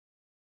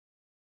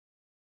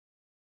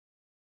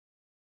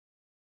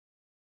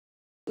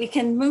we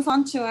can move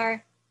on to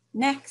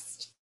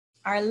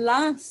our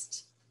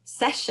last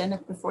session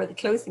before the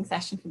closing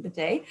session for the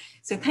day.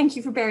 So thank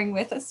you for bearing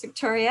with us,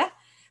 Viktória.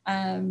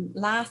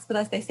 Last, but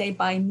as they say,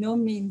 by no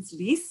means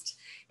least,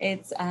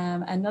 it's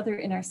another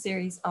in our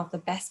series of the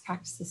best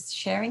practices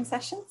sharing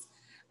sessions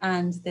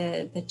and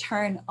the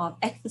turn of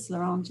Eötvös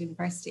Loránd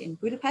University in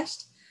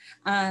Budapest.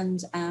 And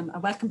a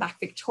welcome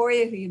back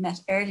Viktória, who you met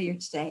earlier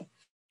today.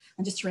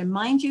 And just to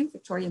remind you,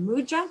 Viktória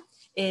Mudra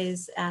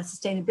is a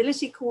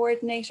sustainability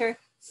coordinator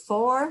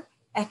for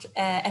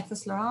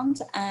Eötvös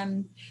Loránd,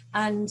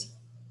 and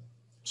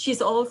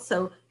she's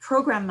also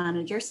program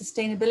manager,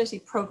 sustainability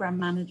program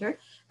manager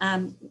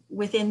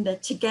within the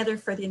Together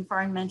for the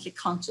Environmentally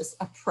Conscious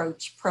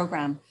Approach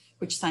program,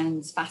 which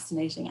sounds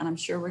fascinating. And I'm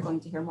sure we're going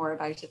to hear more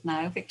about it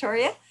now,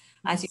 Viktória,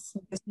 as you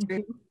go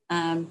through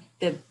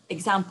the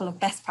example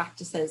of best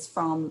practices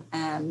from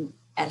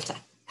ELTE.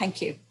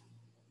 Thank you.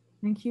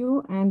 Thank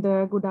you, and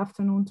good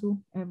afternoon to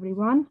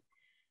everyone.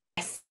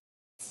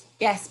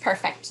 Yes,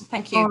 perfect.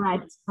 Thank you.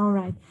 All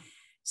right.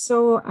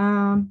 So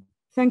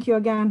thank you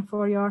again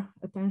for your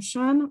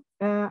attention.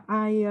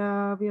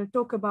 I will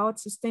talk about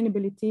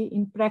sustainability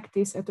in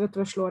practice at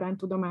Eötvös Loránd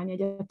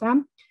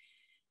Tudományegyetem.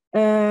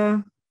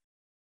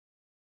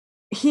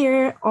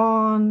 Here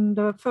on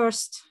the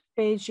first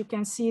page, you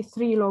can see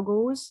three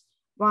logos.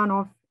 One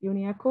of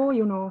UNI-ECO,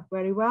 you know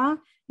very well.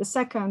 The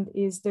second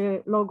is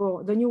the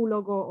logo, the new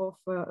logo of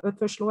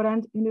Eötvös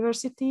Loránd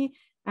University.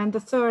 And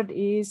the third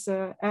is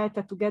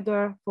ELTE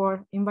Together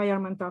for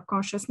Environmental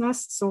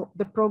Consciousness. So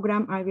the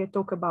program I will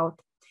talk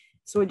about.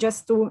 So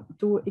just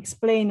to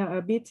explain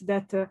a bit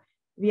that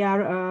we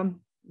are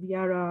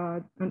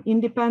an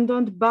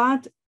independent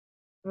but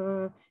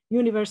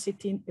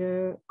university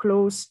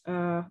close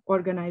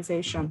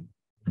organization.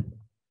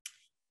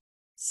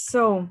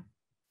 So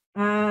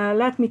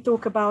let me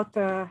talk about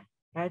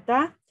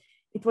ELTE.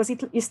 It was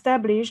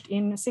established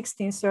in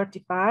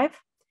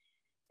 1635.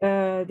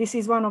 This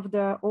is one of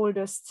the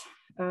oldest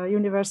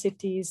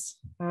universities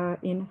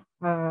in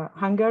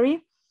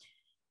Hungary.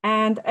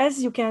 And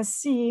as you can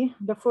see,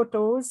 the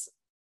photos,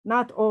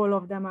 not all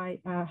of them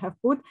I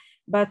have put,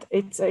 but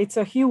it's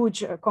a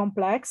huge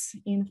complex.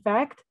 In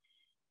fact,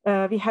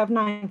 we have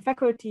 9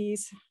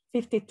 faculties,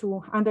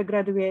 52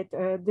 undergraduate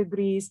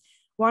degrees,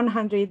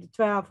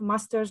 112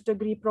 master's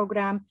degree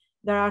program.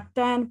 There are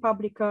 10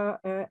 public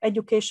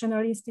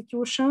educational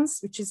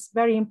institutions, which is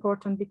very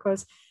important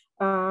because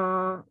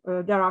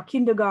there are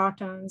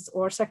kindergartens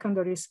or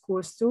secondary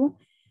schools too,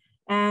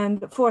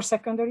 and 4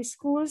 secondary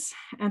schools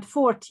and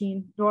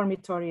 14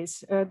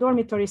 dormitories.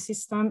 Dormitory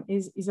system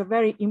is a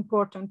very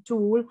important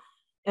tool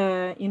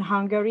in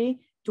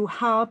Hungary to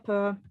help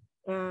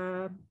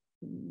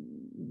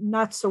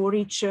not so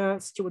rich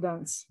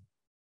students.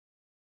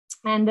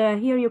 And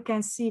here you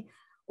can see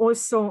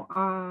also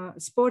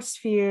sports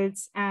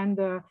fields and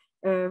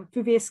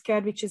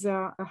Füvészkert, which is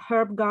a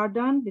herb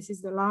garden. This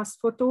is the last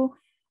photo.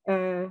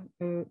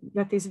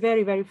 That is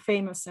very, very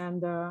famous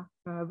and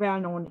well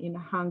known in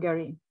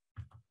Hungary.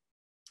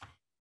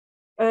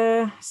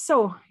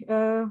 So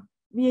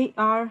we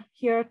are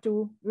here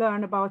to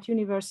learn about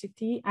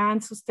university and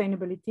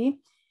sustainability,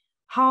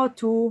 how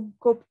to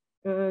cope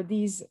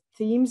these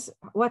themes,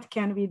 what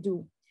can we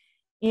do.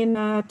 In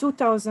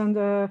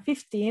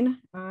 2015,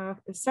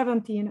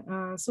 17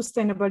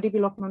 Sustainable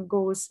Development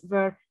Goals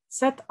were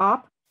set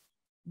up,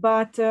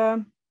 but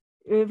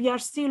we are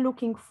still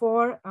looking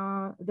for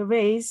the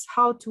ways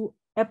how to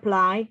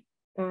apply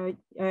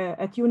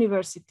at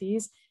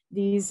universities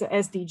these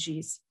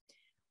SDGs.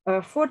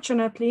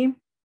 Fortunately,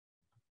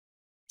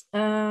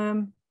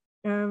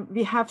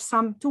 we have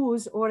some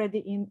tools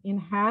already in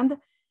hand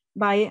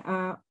by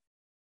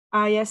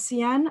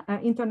ISCN,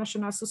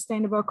 International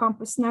Sustainable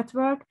Campus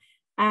Network,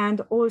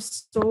 and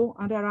also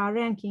there are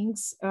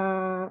rankings,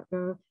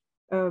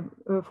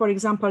 for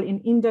example, in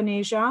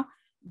Indonesia,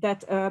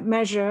 that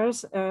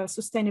measures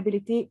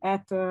sustainability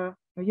at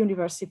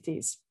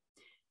universities.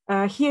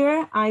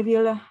 Here I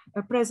will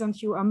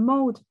present you a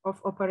mode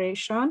of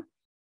operation.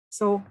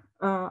 So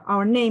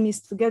our name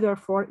is Together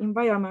for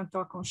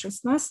Environmental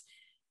Consciousness.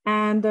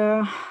 And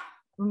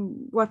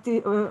what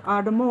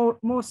are the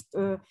most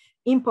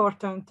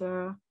important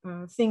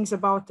things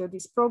about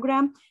this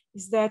program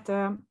is that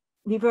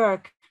we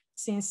work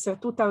since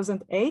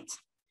 2008.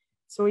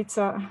 So it's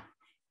a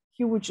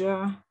huge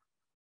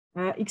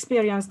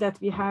experience that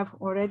we have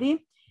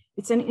already.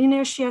 It's an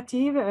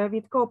initiative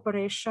with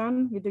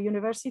cooperation with the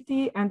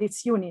university and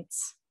its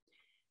units.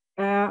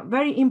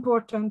 Very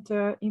important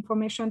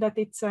information that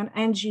it's an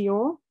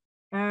NGO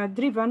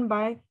driven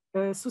by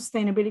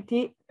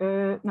sustainability.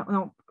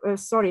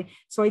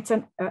 So it's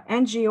an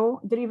NGO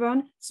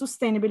driven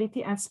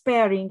sustainability and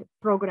sparing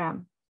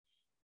program.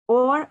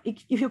 Or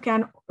if you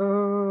can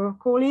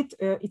call it,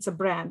 it's a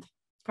brand,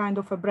 kind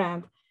of a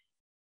brand.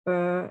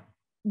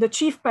 The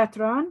chief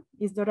patron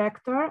is the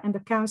rector and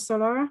the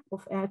counselor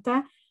of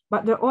ELTE,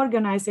 but the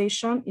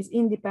organization is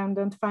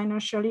independent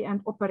financially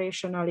and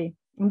operationally.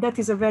 And that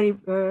is a very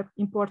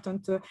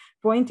important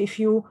point. If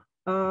you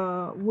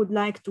would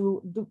like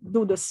to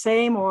do the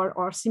same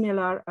or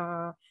similar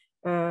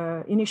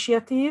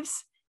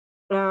initiatives,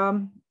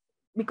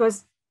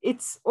 because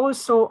it's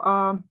also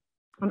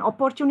an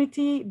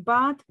opportunity,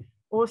 but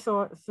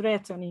also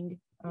threatening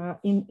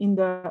in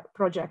the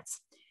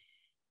projects.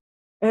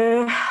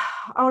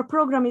 Our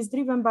program is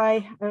driven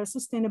by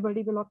sustainable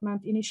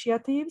development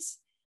initiatives,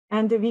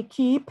 and we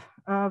keep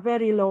a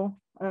very low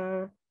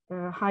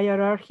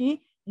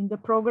hierarchy in the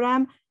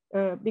program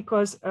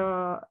because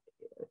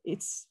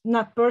it's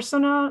not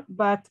personal,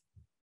 but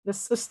the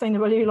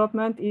sustainable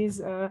development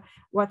is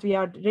what we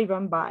are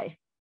driven by.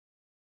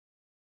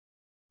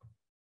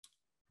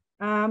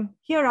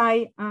 Here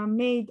I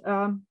made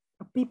a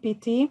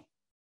PPT.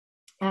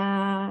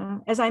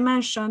 As I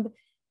mentioned,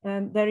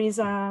 there is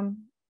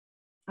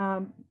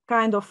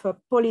kind of a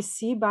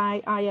policy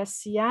by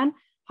ISCN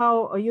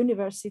how a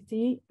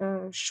university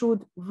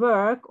should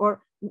work,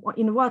 or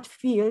in what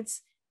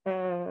fields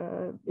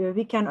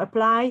we can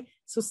apply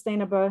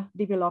sustainable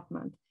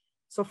development.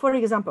 So for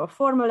example,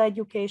 formal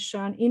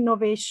education,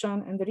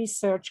 innovation and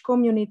research,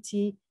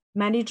 community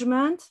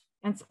management,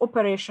 and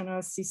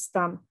operational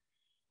system.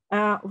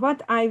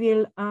 What I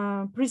will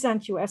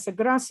present you as a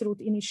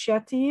grassroots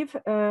initiative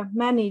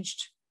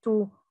managed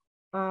to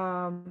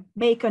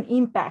make an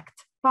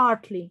impact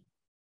partly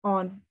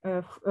on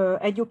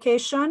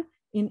education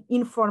in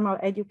informal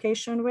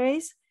education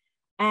ways,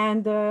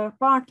 and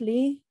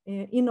partly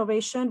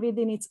innovation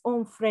within its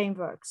own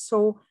framework.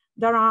 So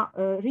there are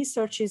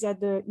researches at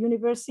the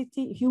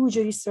university, huge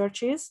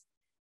researches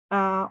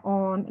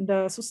on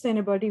the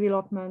sustainable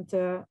development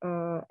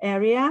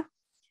area.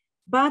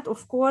 But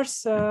of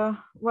course,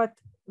 what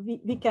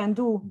we can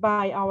do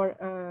by our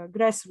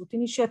grassroots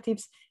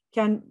initiatives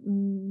can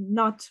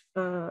not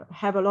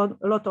have a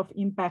lot of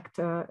impact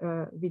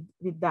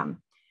with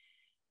them.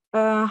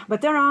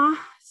 But there are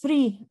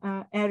three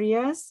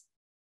areas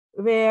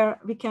where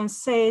we can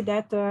say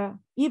that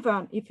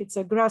even if it's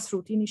a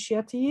grassroots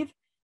initiative,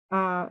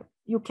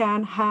 you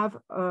can have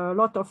a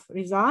lot of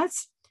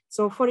results.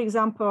 So for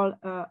example,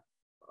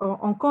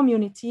 on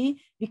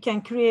community, we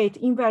can create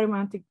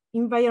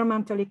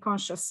environmentally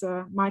conscious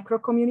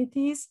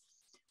micro-communities.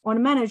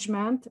 On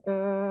management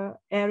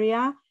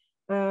area,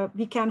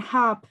 we can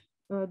help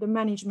the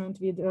management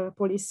with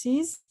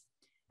policies,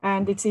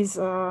 and it is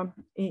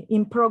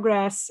in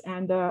progress,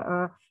 and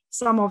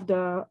some of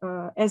the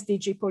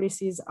SDG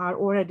policies are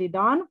already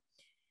done.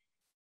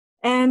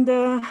 And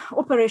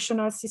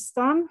operational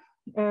system,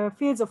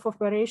 fields of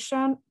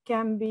operation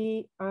can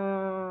be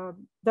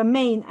the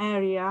main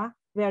area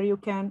where you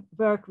can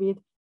work with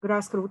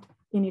grassroots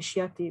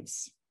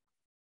initiatives.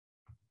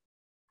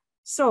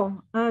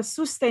 So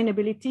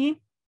sustainability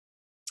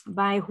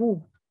by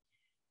who?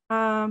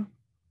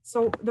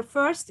 So the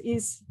first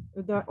is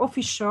the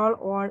official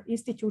or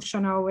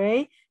institutional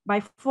way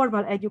by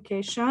formal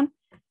education.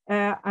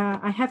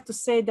 I have to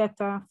say that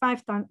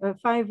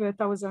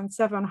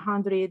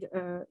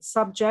 5,700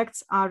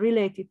 subjects are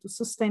related to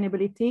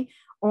sustainability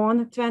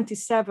on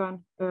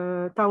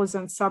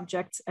 27,000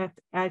 subjects at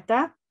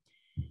ELTE.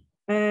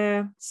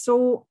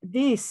 So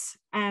this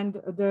and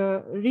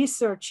the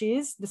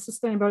researches, the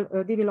sustainable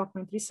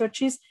development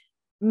researches,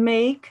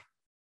 make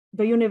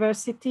the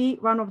university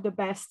one of the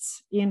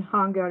best in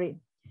Hungary.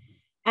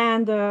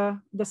 And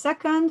the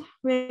second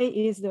way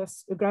is the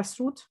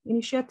grassroots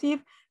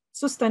initiative,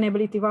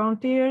 sustainability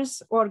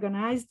volunteers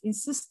organized in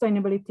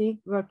sustainability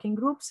working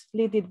groups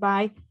led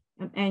by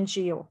an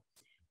NGO.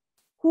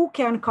 Who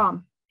can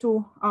come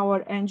to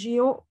our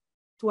NGO,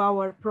 to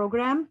our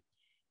program?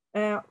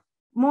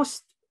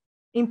 Most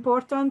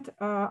important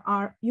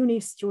are uni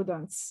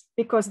students,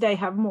 because they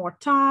have more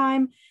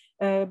time,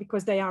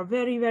 because they are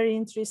very, very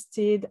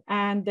interested,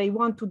 and they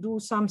want to do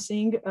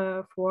something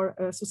for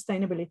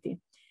sustainability.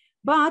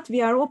 But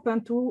we are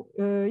open to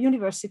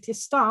university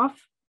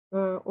staff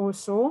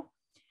also,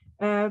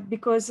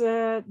 because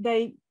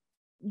they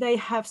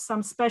have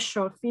some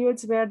special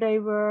fields where they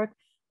work,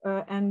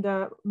 and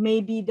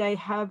maybe they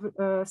have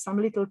some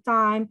little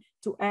time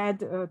to add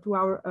to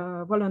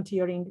our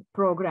volunteering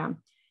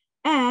program.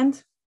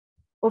 And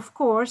of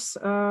course,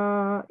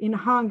 in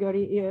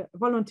Hungary,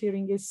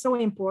 volunteering is so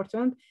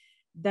important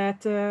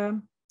that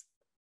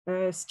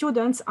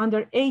students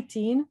under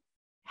 18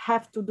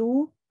 have to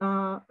do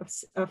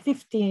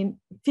 50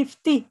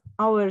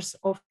 hours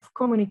of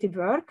community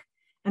work,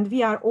 and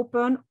we are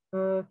open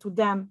to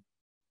them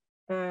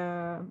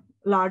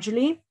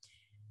largely.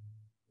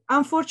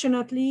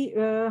 Unfortunately,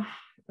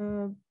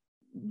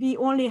 we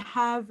only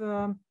have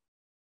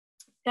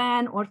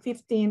 10 or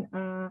 15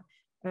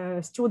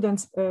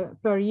 students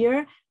per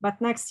year,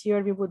 but next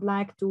year we would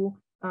like to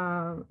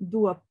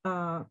do a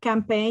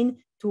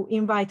campaign to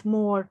invite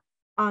more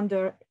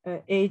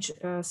underage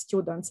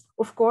students.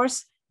 Of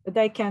course,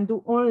 they can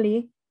do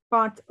only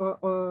part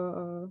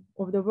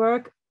of the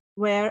work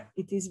where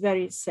it is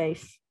very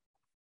safe.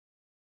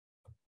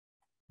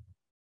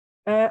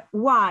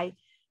 Why?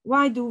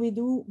 Why do we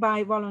do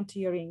by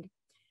volunteering?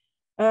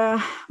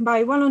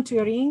 By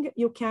volunteering,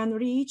 you can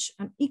reach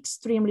an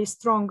extremely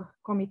strong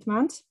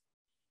commitment.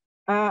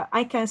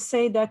 I can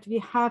say that we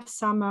have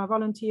some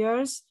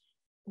volunteers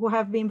who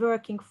have been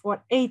working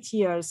for 8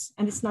 years,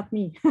 and it's not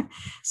me.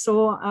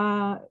 So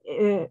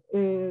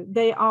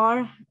they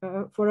are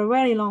for a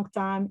very long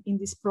time in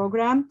this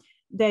program.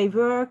 They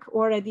work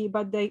already,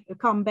 but they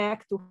come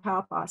back to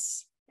help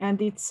us.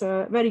 And it's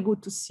very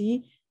good to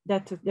see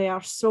that they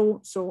are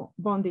so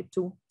bonded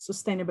to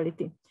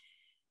sustainability.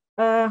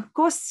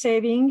 Cost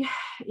saving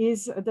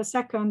is the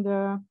second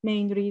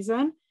main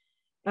reason.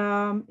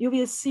 You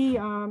will see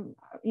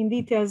in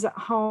details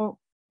how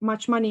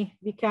much money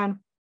we can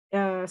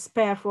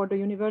spare for the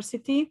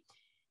university,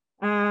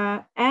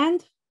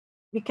 and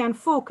we can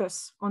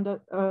focus on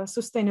the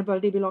sustainable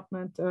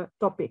development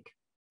topic.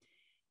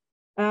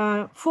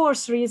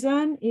 Fourth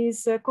reason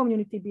is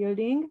community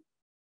building.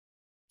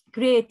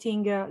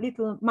 Creating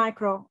little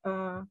micro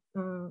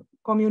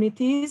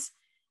communities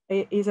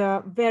is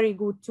a very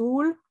good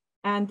tool,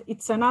 and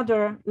it's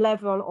another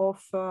level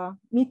of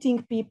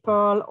meeting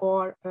people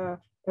or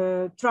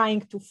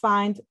trying to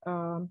find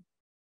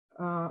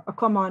a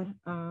common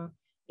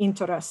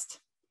interest.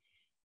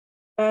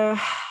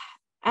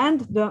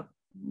 And the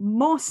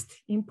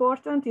most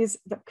important is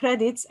the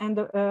credits and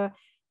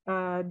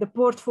the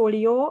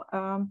portfolio,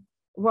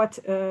 what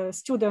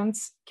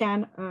students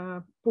can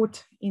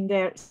put in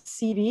their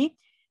CV.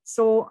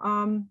 So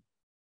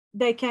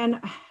they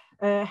can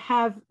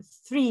have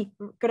 3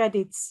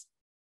 credits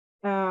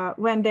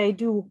when they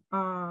do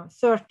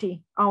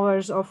 30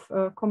 hours of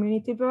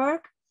community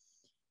work.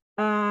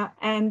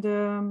 And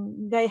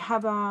they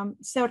have a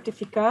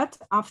certificate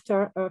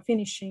after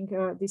finishing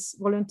this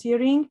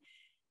volunteering.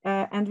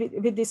 And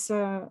with this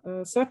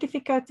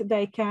certificate,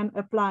 they can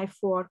apply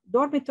for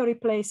dormitory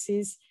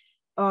places,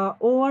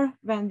 or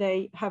when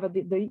they have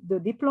the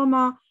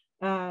diploma,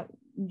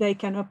 they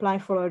can apply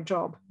for a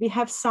job. We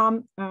have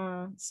some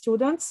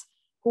students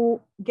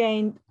who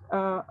gained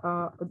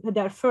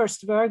their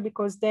first work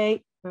because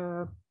they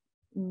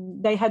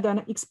had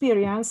an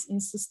experience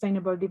in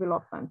sustainable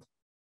development.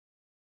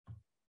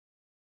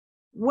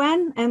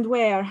 When and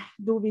where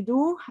do we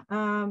do?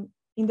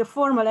 In the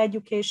formal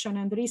education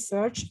and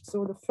research,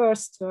 so the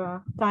first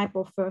type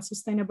of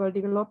sustainable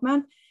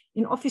development,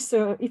 in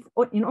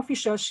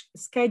official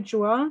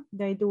schedule,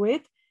 they do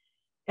it.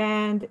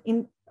 And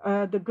in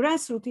the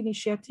grassroots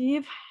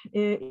initiative,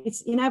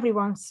 it's in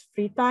everyone's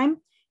free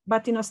time,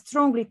 but in a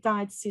strongly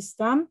tied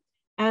system,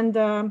 and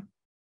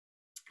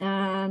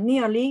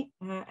nearly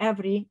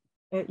every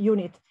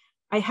unit.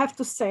 I have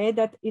to say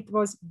that it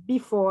was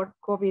before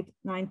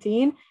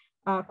COVID-19.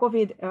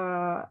 COVID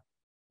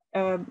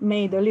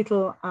made a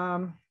little,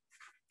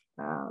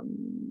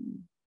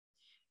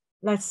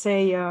 let's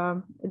say,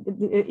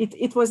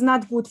 it was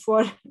not good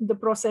for the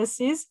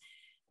processes,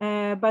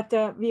 but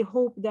we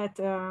hope that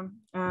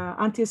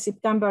until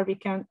September we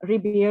can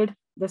rebuild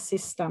the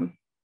system.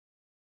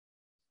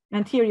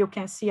 And here you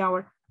can see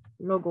our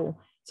logo.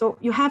 So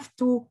you have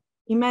to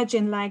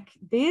imagine like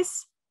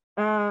this,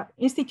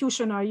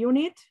 institutional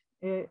unit,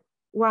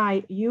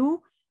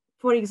 YU.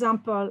 For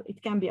example,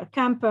 it can be a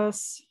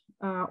campus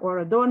or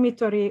a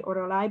dormitory or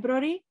a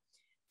library.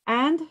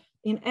 And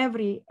in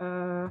every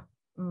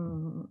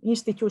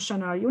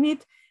institutional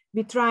unit,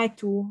 we try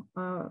to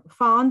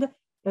found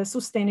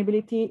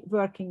sustainability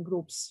working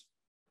groups.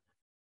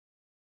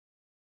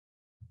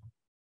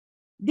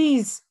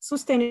 These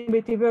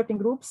sustainability working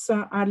groups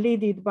are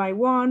led by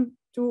 1,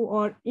 2,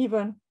 or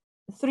even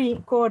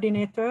 3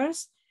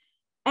 coordinators,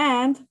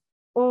 and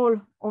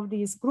all of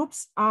these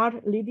groups are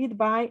led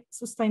by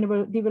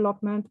sustainable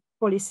development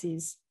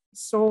policies.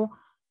 So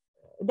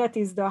that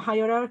is the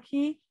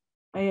hierarchy,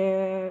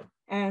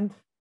 and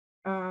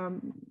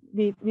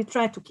we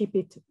try to keep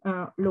it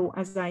low,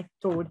 as I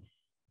told.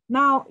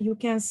 Now you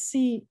can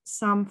see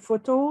some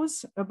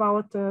photos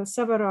about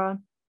several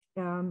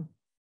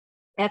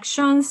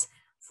actions.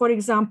 For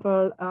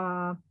example,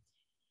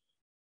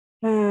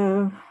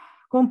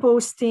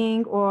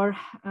 composting or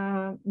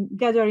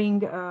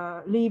gathering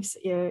leaves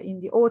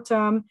in the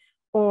autumn,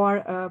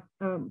 or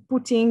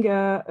putting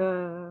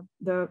the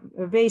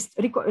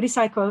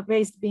recycled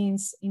waste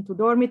bins into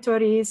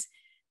dormitories,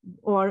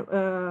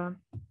 or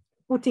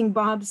putting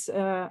bulbs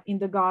in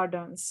the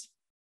gardens.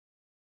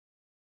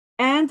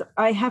 And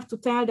I have to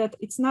tell that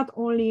it's not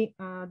only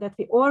that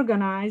we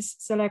organize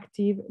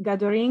selective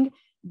gathering,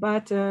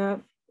 but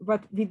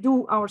what we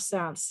do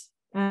ourselves,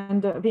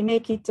 and we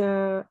make it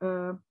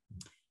go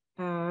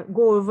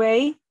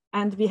away,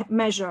 and we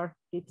measure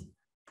it.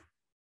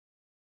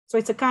 So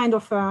it's a kind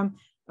of a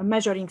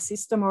measuring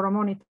system or a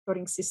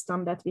monitoring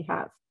system that we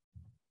have.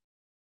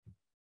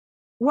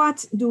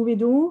 What do we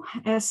do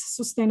as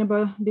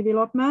sustainable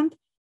development?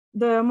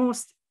 The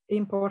most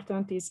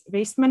important is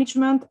waste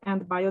management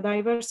and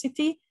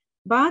biodiversity,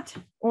 but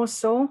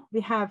also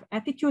we have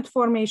attitude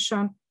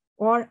formation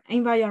or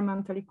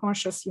environmentally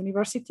conscious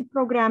university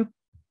program,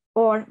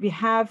 or we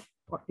have,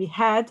 or we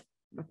had,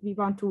 but we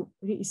want to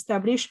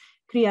reestablish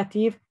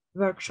creative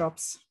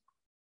workshops.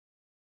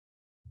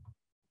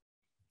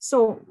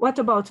 So what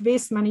about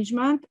waste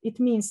management? It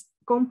means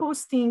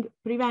composting,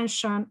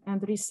 prevention,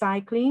 and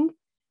recycling.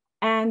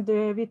 and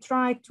we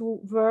try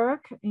to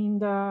work in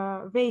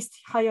the waste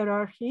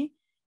hierarchy.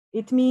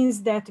 It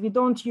means that we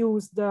don't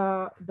use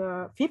the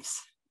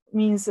FIPS,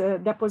 means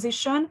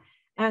deposition,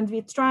 and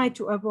we try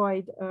to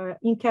avoid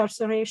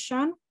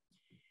incarceration.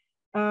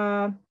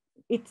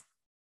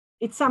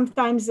 It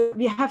sometimes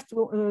we have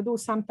to do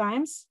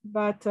sometimes,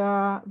 but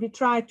we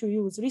try to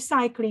use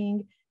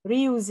recycling,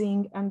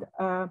 reusing, and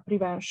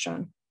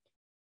prevention.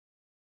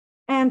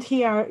 And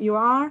here you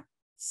are,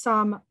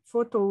 some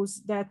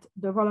photos that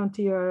the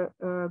volunteer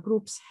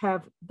groups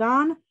have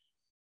done.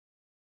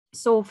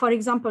 So, for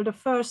example, the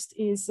first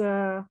is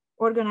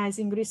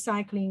organizing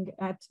recycling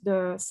at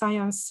the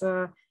science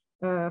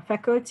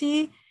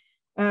faculty.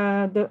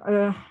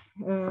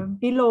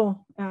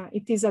 Below,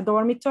 it is a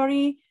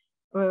dormitory.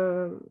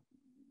 And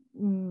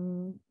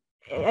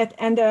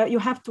you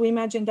have to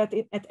imagine that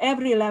at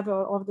every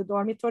level of the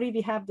dormitory,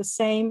 we have the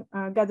same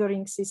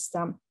gathering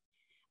system.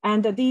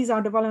 And these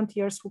are the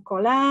volunteers who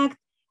collect.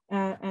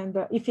 And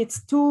if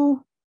it's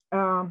too,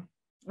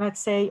 let's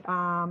say,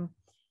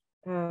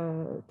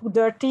 too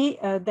dirty,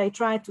 they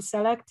try to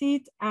select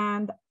it.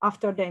 And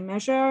after they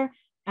measure,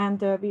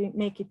 and we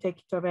make it, take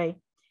it away.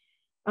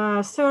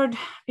 Third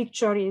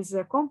picture is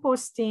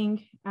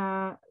composting.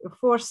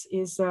 Fourth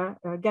is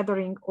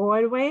gathering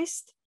oil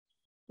waste.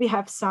 We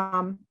have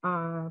some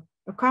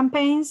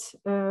campaigns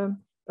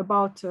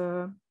about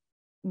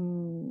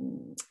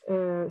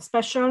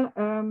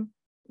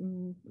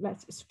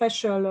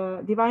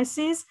special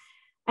devices,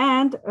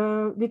 and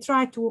we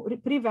try to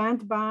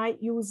prevent by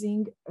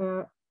using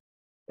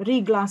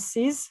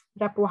re-glasses,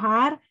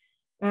 repohár.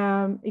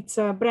 It's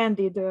a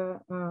branded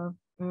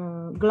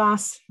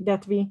glass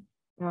that we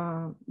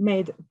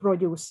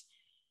produce.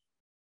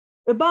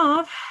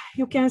 Above,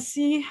 you can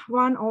see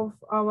one of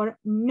our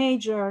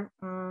major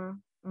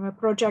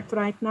project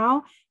right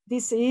now.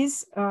 This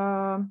is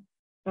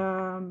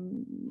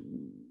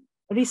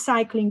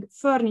recycling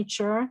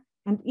furniture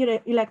and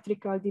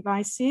electrical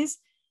devices.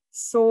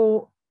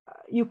 So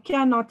you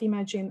cannot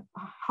imagine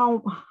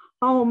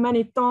how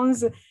many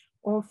tons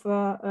of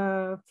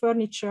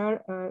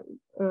furniture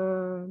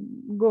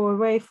go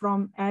away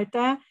from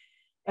ELTE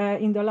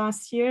in the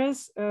last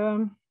years.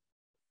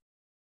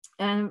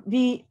 And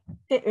we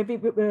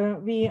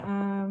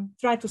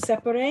try to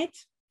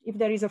separate. If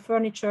there is a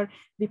furniture,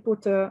 we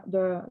put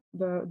the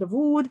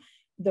wood,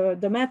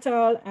 the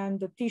metal, and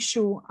the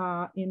tissue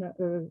in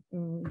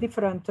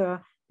different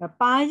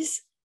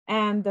piles,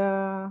 and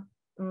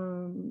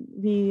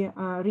we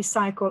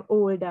recycle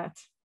all that.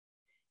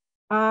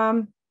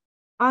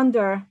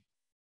 Under,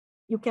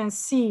 you can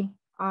see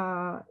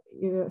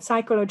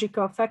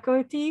psychological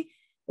faculty.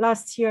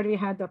 Last year we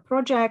had a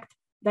project.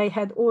 They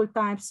had all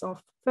types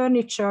of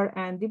furniture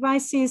and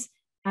devices,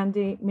 and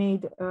they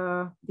made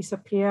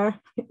disappear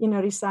in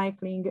a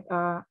recycling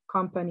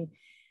company.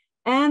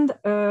 And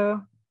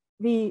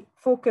we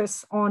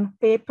focus on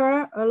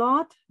paper a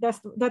lot.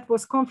 That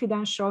was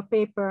confidential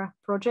paper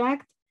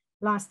project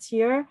last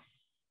year.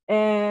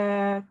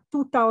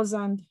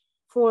 2,000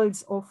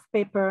 folds of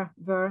paper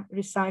were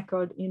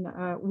recycled in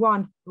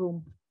one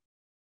room.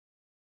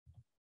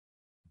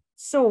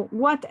 So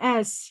what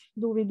else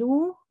do we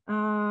do?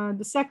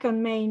 The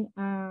second main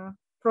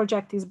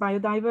project is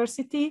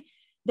biodiversity.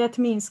 That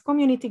means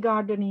community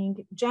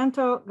gardening,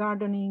 gentle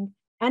gardening,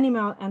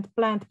 animal and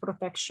plant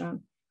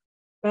protection.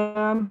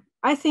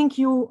 I think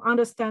you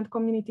understand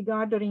community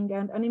gardening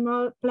and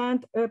animal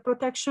plant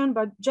protection,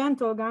 but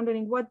gentle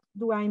gardening, what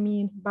do I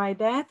mean by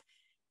that?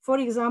 For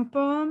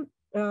example,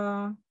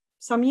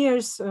 some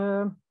years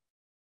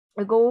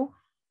ago,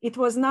 it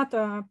was not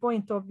a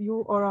point of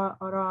view or a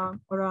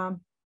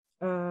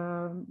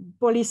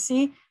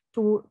policy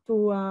to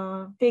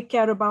take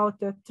care about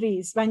the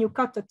trees. When you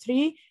cut a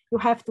tree, you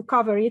have to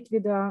cover it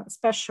with a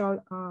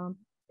special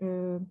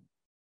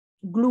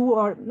glue,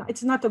 or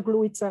it's not a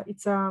glue, it's a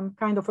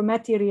kind of a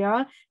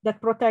material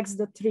that protects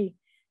the tree.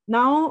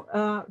 Now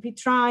we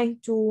try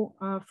to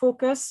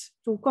focus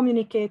to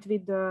communicate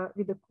with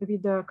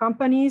the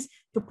companies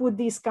to put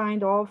these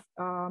kind of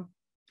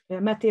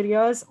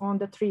materials on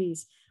the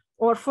trees.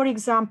 Or for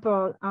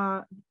example,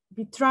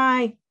 we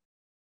try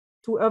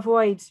to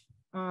avoid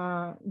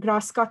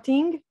grass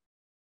cutting.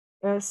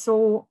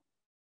 So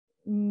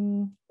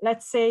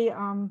let's say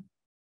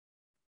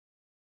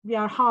we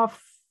are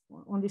half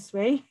on this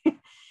way,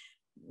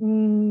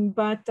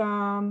 but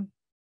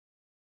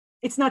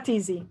it's not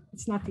easy.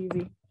 It's not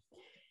easy.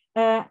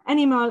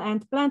 Animal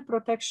and plant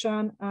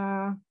protection,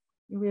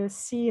 you will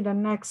see the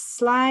next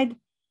slide.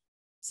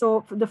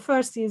 So the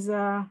first is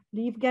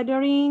leaf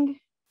gathering.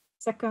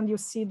 Second, you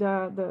see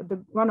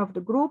the one of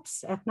the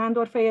groups at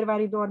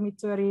Nándorfehérvári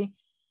dormitory.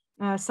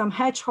 Some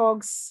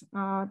hedgehogs.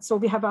 So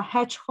we have a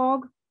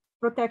hedgehog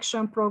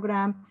protection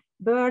program,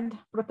 bird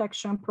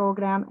protection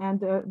program,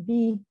 and a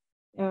bee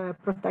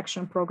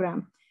protection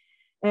program.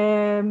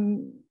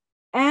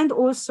 And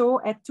also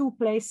at two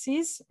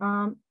places,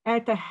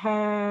 ELTE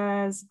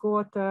has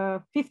got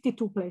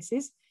 52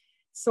 places.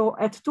 So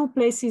at two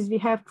places we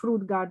have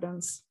fruit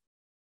gardens.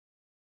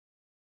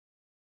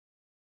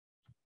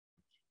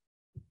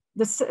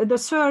 The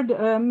third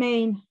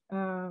main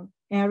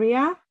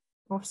area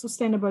of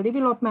sustainable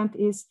development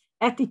is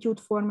attitude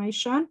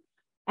formation.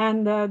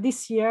 And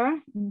this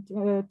year,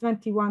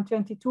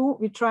 21-22,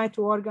 we try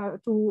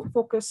to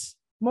focus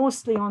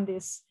mostly on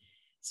this.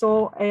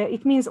 So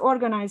it means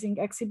organizing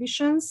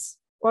exhibitions,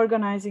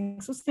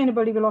 organizing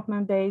sustainable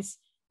development days,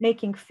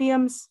 making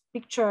films,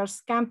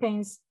 pictures,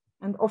 campaigns,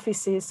 and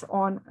offices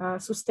on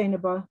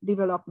sustainable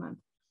development.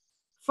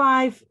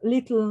 5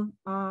 little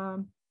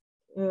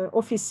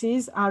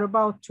offices are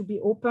about to be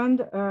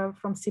opened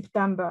from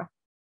September,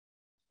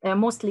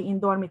 mostly in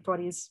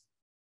dormitories.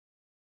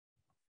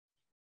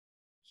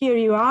 Here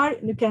you are,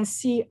 you can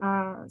see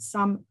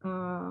some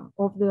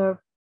of the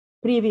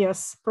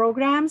previous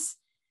programs.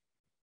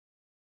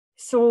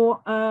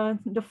 So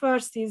the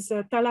first is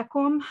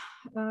Telecom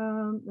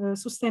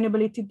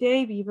Sustainability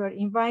Day. We were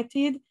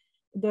invited.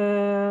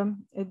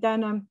 Then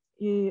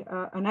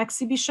an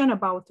exhibition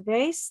about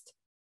waste.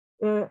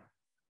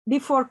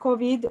 Before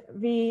COVID,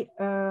 we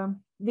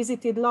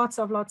visited lots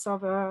of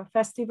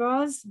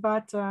festivals,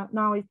 but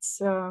now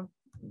it's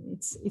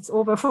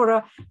over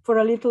for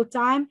a little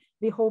time.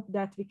 We hope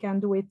that we can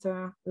do it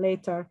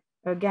later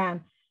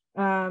again.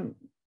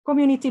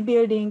 Community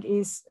building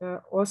is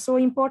also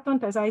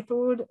important, as I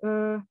told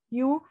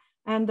you.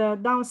 And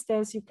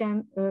downstairs you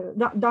can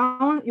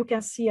you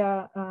can see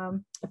a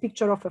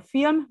picture of a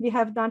film we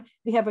have done.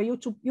 We have a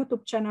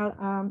YouTube channel,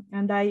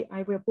 and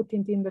I will put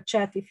it in the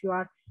chat if you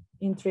are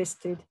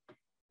interested.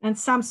 And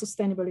some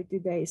sustainability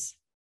days.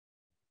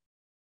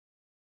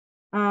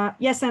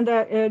 Yes, and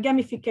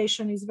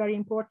gamification is very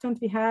important.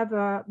 We have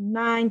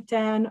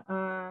 9-10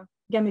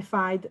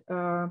 gamified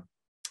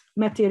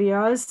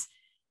materials.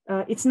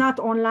 It's not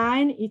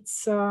online.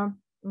 It's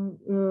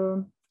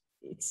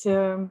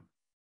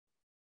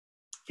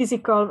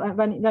physical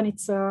when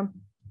it's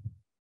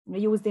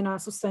used in a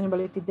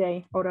sustainability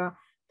day or a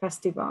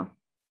festival.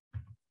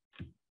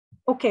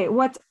 Okay,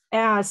 what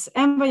else?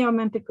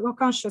 Environmentally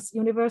conscious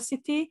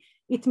university.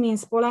 It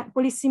means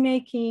policy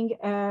making,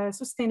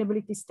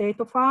 sustainability state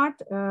of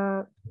art.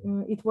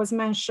 It was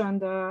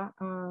mentioned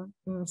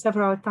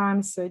several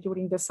times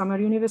during the summer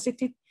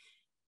university.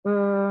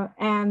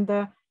 And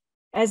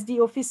SD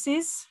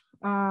offices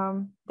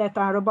that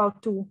are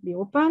about to be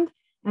opened,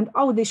 and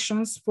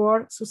auditions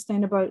for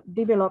sustainable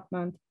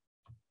development.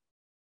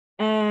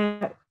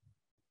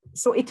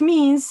 So it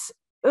means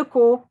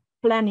eco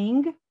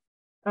planning.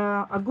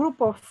 A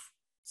group of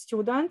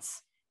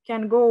students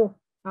can go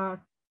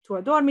to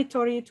a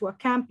dormitory, to a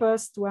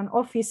campus, to an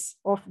office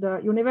of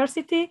the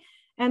university,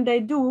 and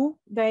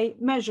they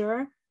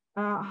measure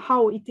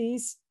how it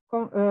is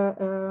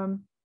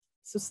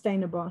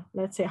sustainable.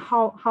 Let's say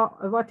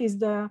what is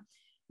the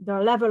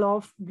level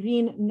of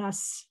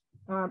greenness,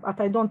 but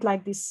I don't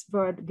like this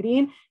word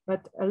green,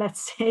 but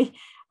let's say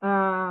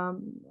how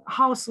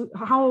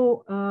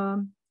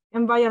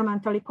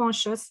environmentally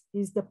conscious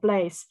is the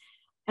place.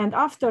 And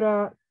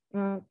after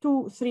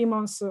 2-3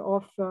 months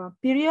of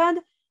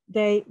period,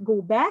 they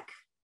go back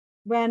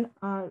when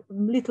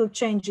little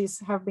changes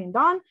have been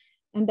done,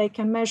 and they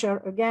can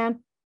measure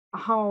again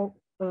how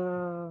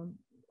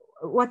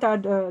what are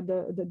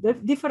the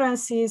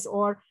differences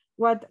or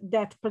what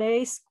that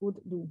place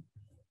could do.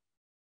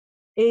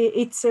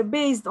 It's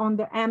based on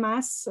the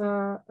MS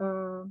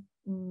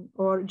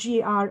or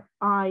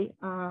GRI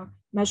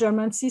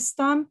measurement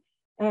system,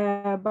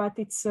 but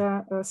it's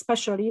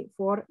especially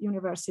for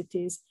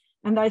universities.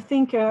 And I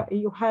think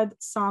you had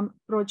some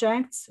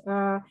projects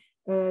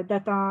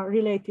that are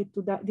related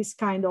to this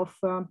kind of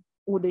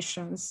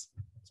auditions.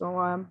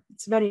 So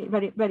it's very,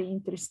 very, very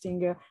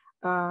interesting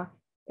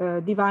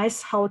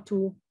device how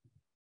to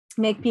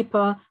make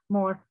people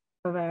more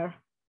aware.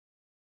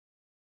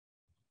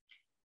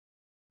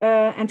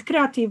 And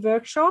creative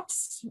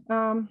workshops.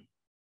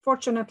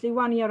 Fortunately,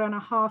 1.5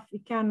 years we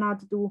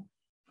cannot do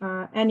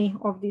any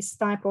of this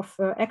type of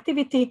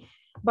activity,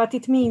 but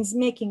it means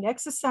making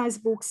exercise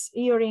books,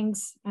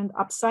 earrings, and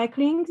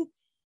upcycling,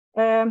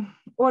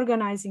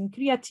 organizing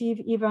creative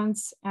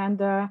events,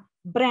 and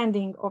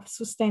branding of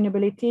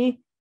sustainability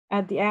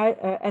at the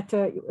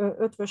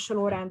Eötvös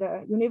Loránd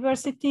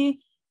University,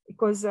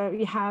 because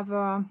we have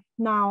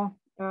now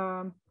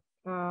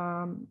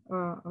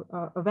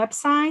a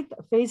website,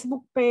 a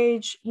Facebook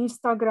page,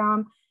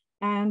 Instagram,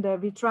 and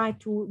we try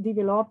to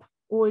develop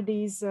all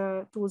these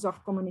tools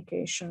of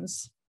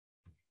communications.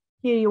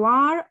 Here you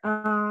are.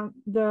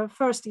 The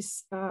first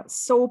is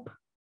soap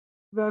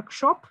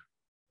workshop,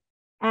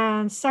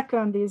 and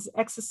second is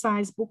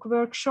exercise book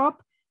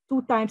workshop.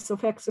 2 types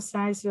of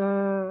exercise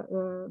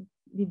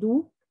we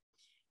do.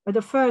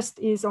 The first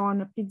is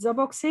on pizza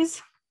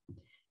boxes.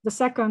 The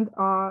second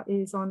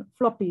is on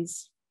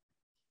floppies.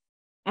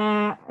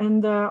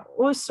 And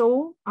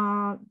also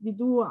we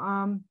do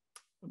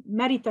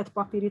merített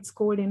papír, it's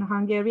called in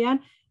Hungarian,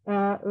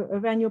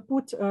 when you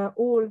put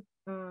all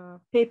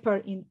paper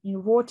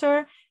in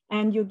water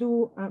and you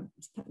do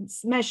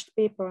smashed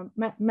paper,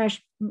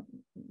 mesh,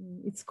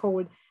 it's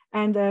called,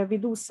 and we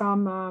do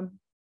some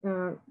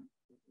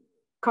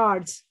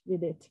cards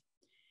with it.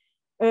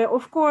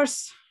 Of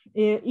course,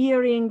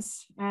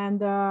 earrings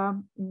and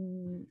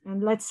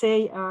let's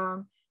say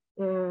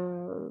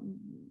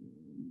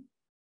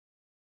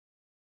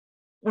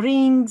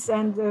rings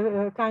and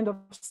kind of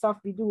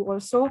stuff we do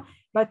also,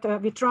 but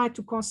we try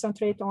to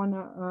concentrate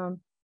on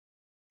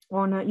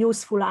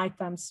useful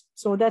items.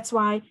 So that's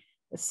why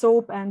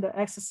soap and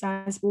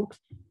exercise books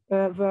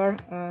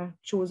were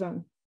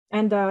chosen.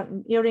 And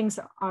earrings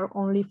are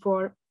only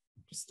for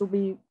just to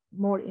be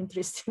more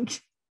interesting.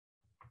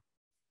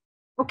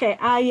 Okay,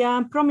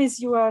 I promise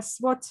you a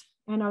SWOT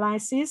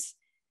analysis.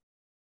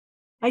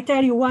 I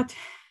tell you what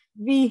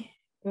we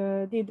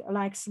did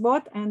like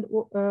SWOT and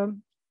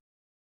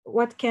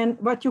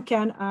what you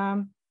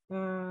can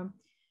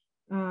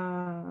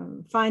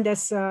find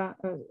as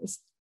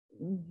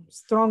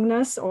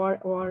strongness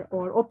or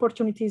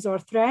opportunities or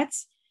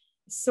threats.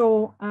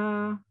 So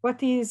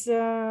what is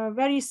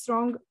very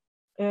strong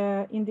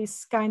in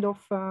this kind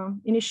of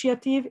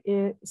initiative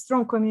is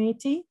strong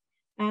community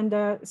and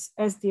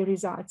as the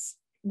results.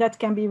 That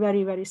can be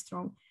very, very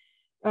strong.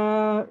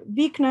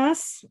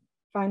 Weakness,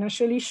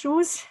 financial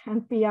issues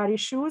and PR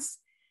issues.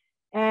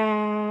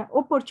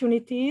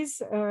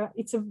 Opportunities,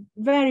 it's a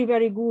very,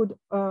 very good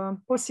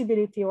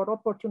possibility or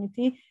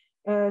opportunity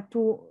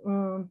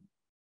to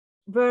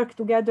work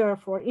together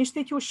for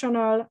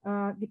institutional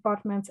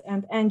departments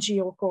and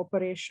NGO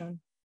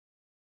cooperation.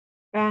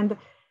 And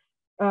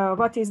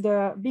what is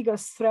the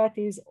biggest threat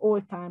is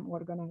all-time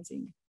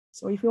organizing.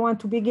 So if you want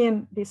to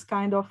begin this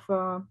kind of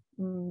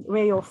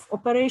way of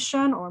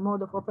operation or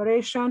mode of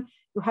operation,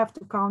 you have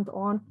to count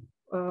on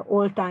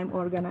all-time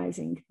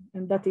organizing,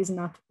 and that is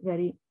not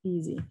very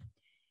easy.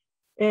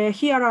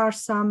 Here are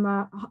some,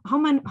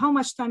 how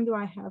much time do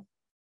I have?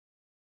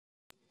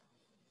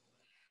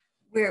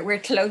 We're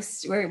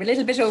close, we're a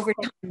little bit over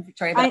time,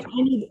 Victoria. I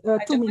need 2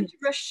 minutes. I don't want to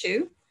rush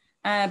you,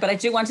 but I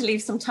do want to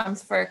leave some time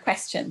for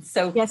questions.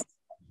 So, yes.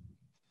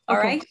 All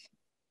right.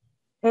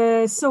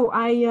 So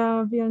I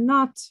will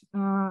not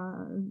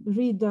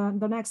read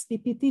the next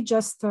PPT,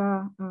 just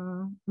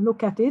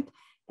look at it.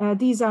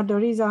 These are the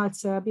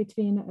results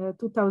between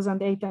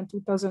 2008 and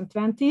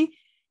 2020.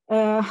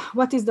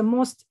 What is the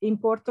most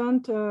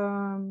important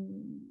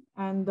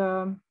and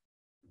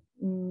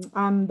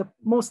I'm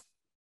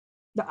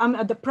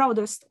the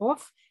proudest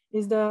of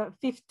is the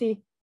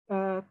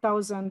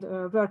 50,000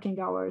 working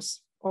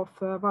hours of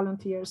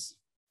volunteers.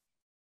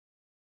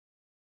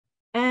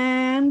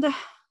 And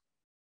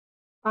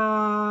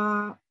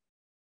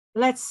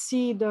let's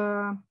see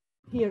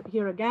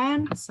here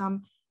again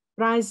some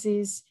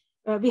prizes.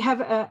 We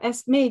have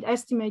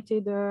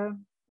estimated the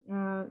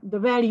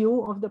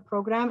value of the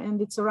program, and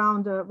it's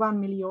around 1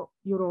 million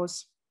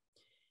euros.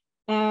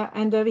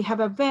 And we have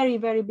a very,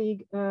 very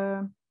big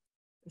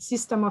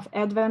system of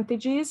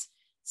advantages.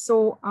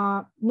 So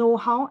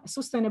know-how,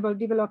 sustainable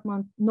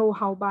development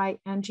know-how by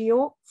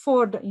NGO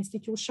for the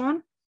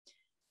institution,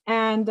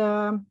 and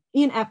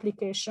in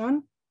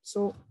application.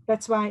 So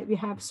that's why we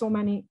have so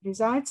many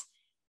results,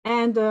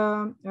 and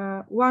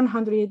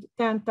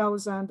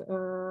 110,000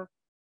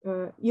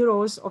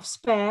 euros of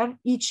spare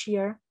each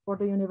year for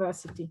the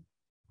university.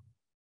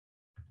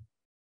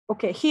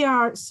 Okay, here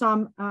are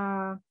some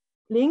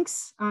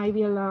links. I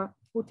will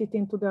put it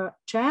into the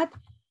chat,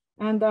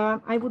 and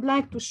I would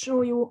like to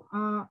show you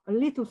a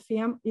little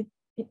film.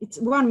 It's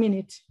 1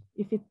 minute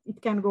if it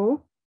can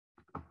go,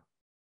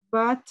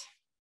 but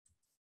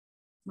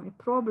my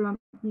problem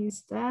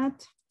is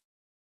that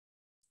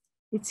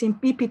it's in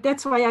PP.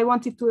 That's why I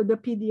wanted to the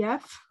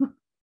PDF.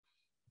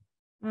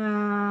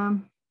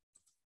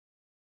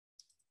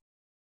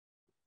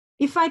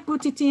 If I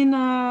put it in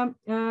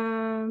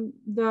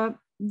the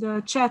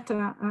chat,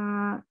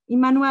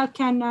 Emmanuel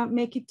can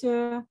make it.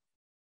 Yeah,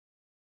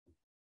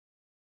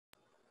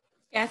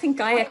 I think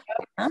Gaia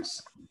can.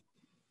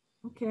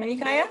 Okay.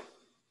 Gaia?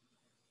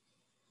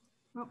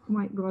 Oh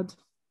my God.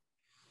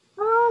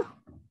 Oh,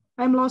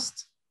 I'm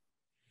lost.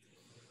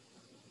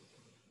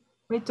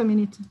 Wait a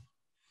minute.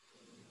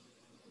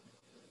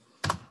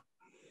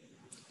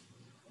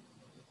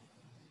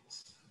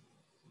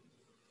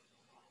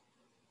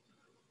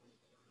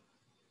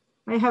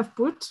 I have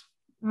put.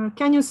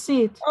 Can you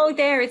see it? Oh,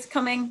 there, it's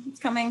coming. It's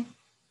coming.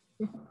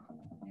 There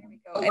we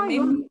go. Oh my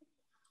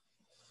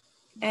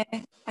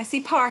God. I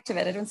see part of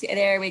it. I don't see it.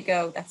 There we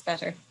go. That's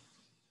better.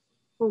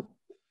 Oh.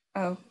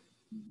 Oh.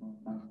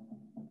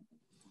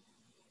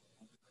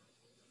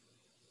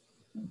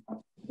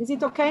 Is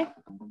it okay?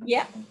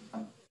 Yeah.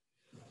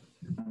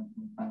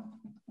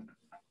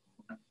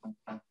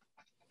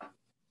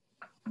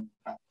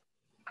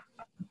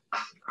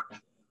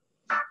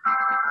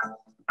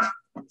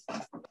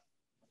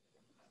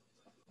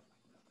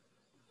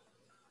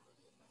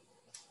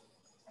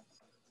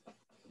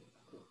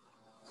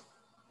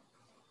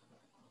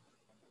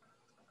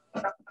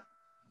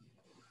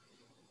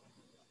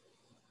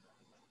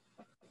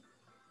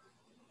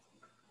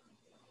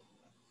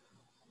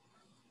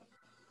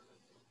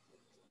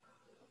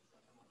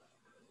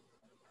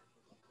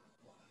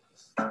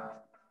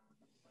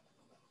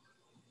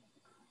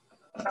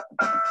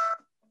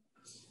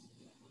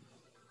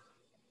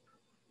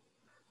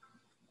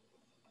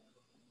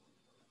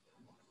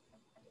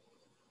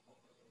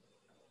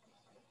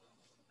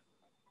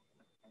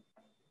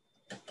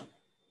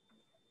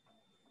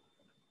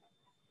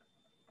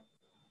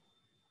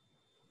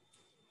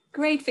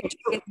 Great,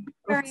 Victoria.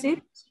 That's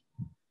it.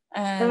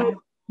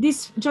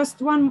 This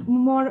just one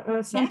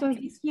more sentence.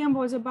 Yeah. This scheme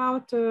was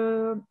about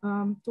to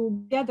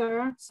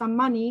gather some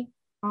money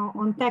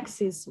on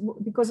taxes,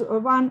 because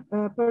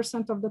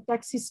 1% of the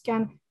taxes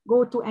can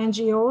go to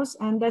NGOs,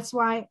 and that's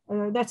why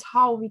that's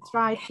how we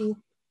try to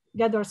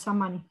gather some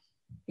money.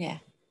 Yeah,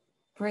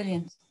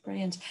 brilliant,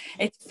 brilliant.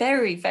 It's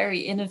very, very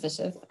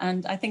innovative,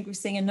 and I think we're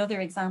seeing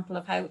another example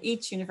of how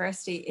each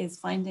university is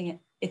finding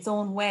its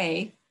own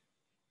way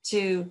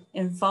to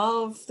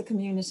involve the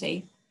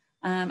community.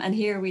 And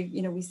here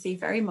we see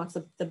very much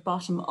the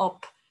bottom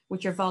up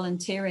with your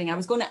volunteering. I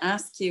was going to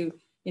ask you,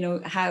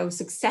 how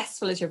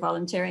successful is your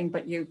volunteering,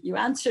 but you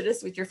answered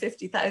us with your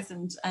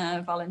 50,000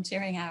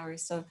 volunteering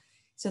hours. So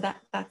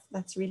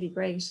that's really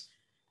great.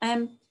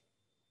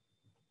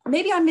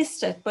 Maybe I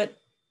missed it, but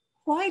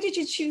why did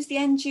you choose the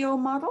NGO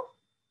model?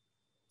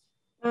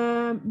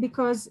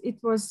 Because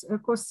it was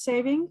cost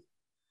saving.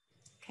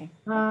 Okay.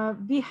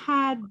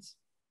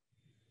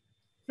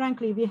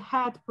 Frankly, we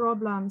had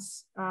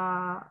problems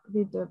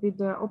with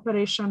the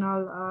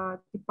operational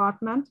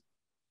department,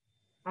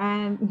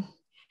 and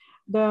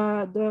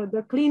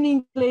the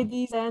cleaning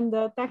ladies and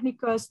the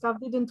technical staff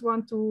didn't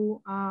want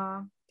to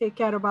take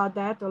care about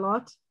that a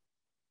lot.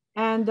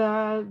 And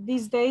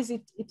these days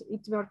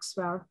it works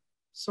well.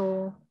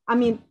 So I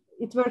mean,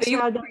 it works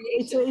well.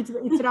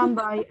 It's run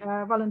by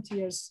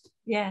volunteers.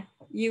 Yeah,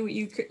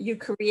 you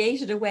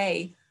created a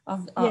way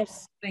of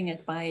yes. doing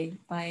it by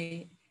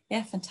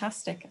yeah,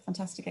 fantastic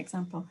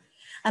example.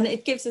 And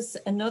it gives us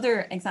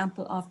another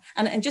example of,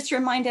 and just to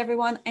remind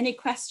everyone, any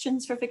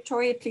questions for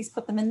Victoria, please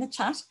put them in the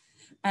chat.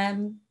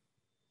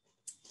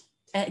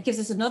 It gives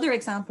us another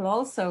example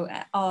also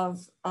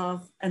of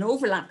an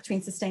overlap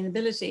between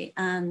sustainability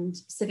and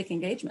civic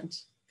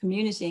engagement,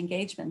 community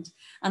engagement.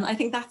 And I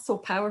think that's so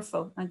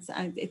powerful.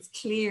 It's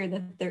clear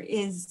that there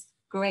is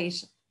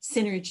great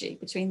synergy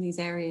between these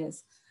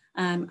areas.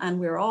 And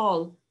we're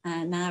all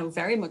now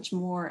very much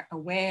more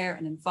aware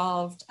and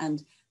involved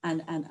and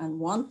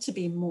want to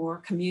be more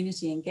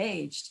community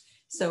engaged.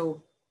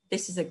 So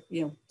this is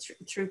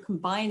through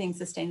combining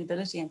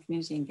sustainability and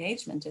community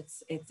engagement,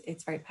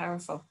 it's very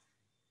powerful.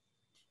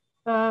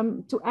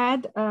 To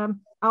add,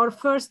 our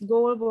first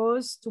goal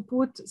was to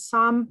put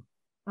some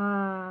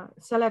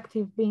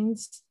selective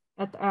bins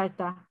at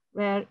ELTE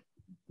where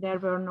there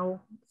were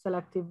no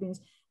selective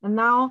bins, and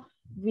now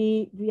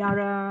we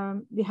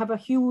have a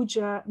huge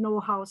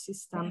know-how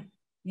system.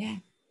 Yeah.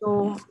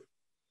 So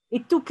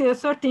it took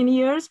 13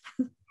 years.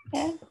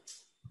 Yeah.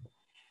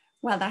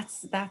 Well,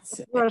 that's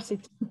worth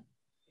it.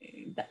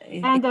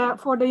 And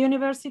for the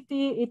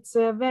university, it's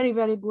very,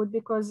 very good,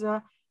 because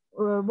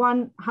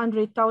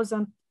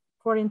 100,000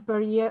 foreign per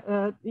year,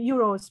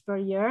 euros per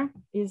year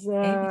is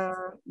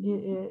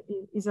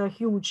a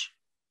huge.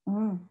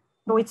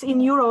 So it's in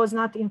euros,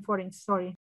 not in foreign. Sorry.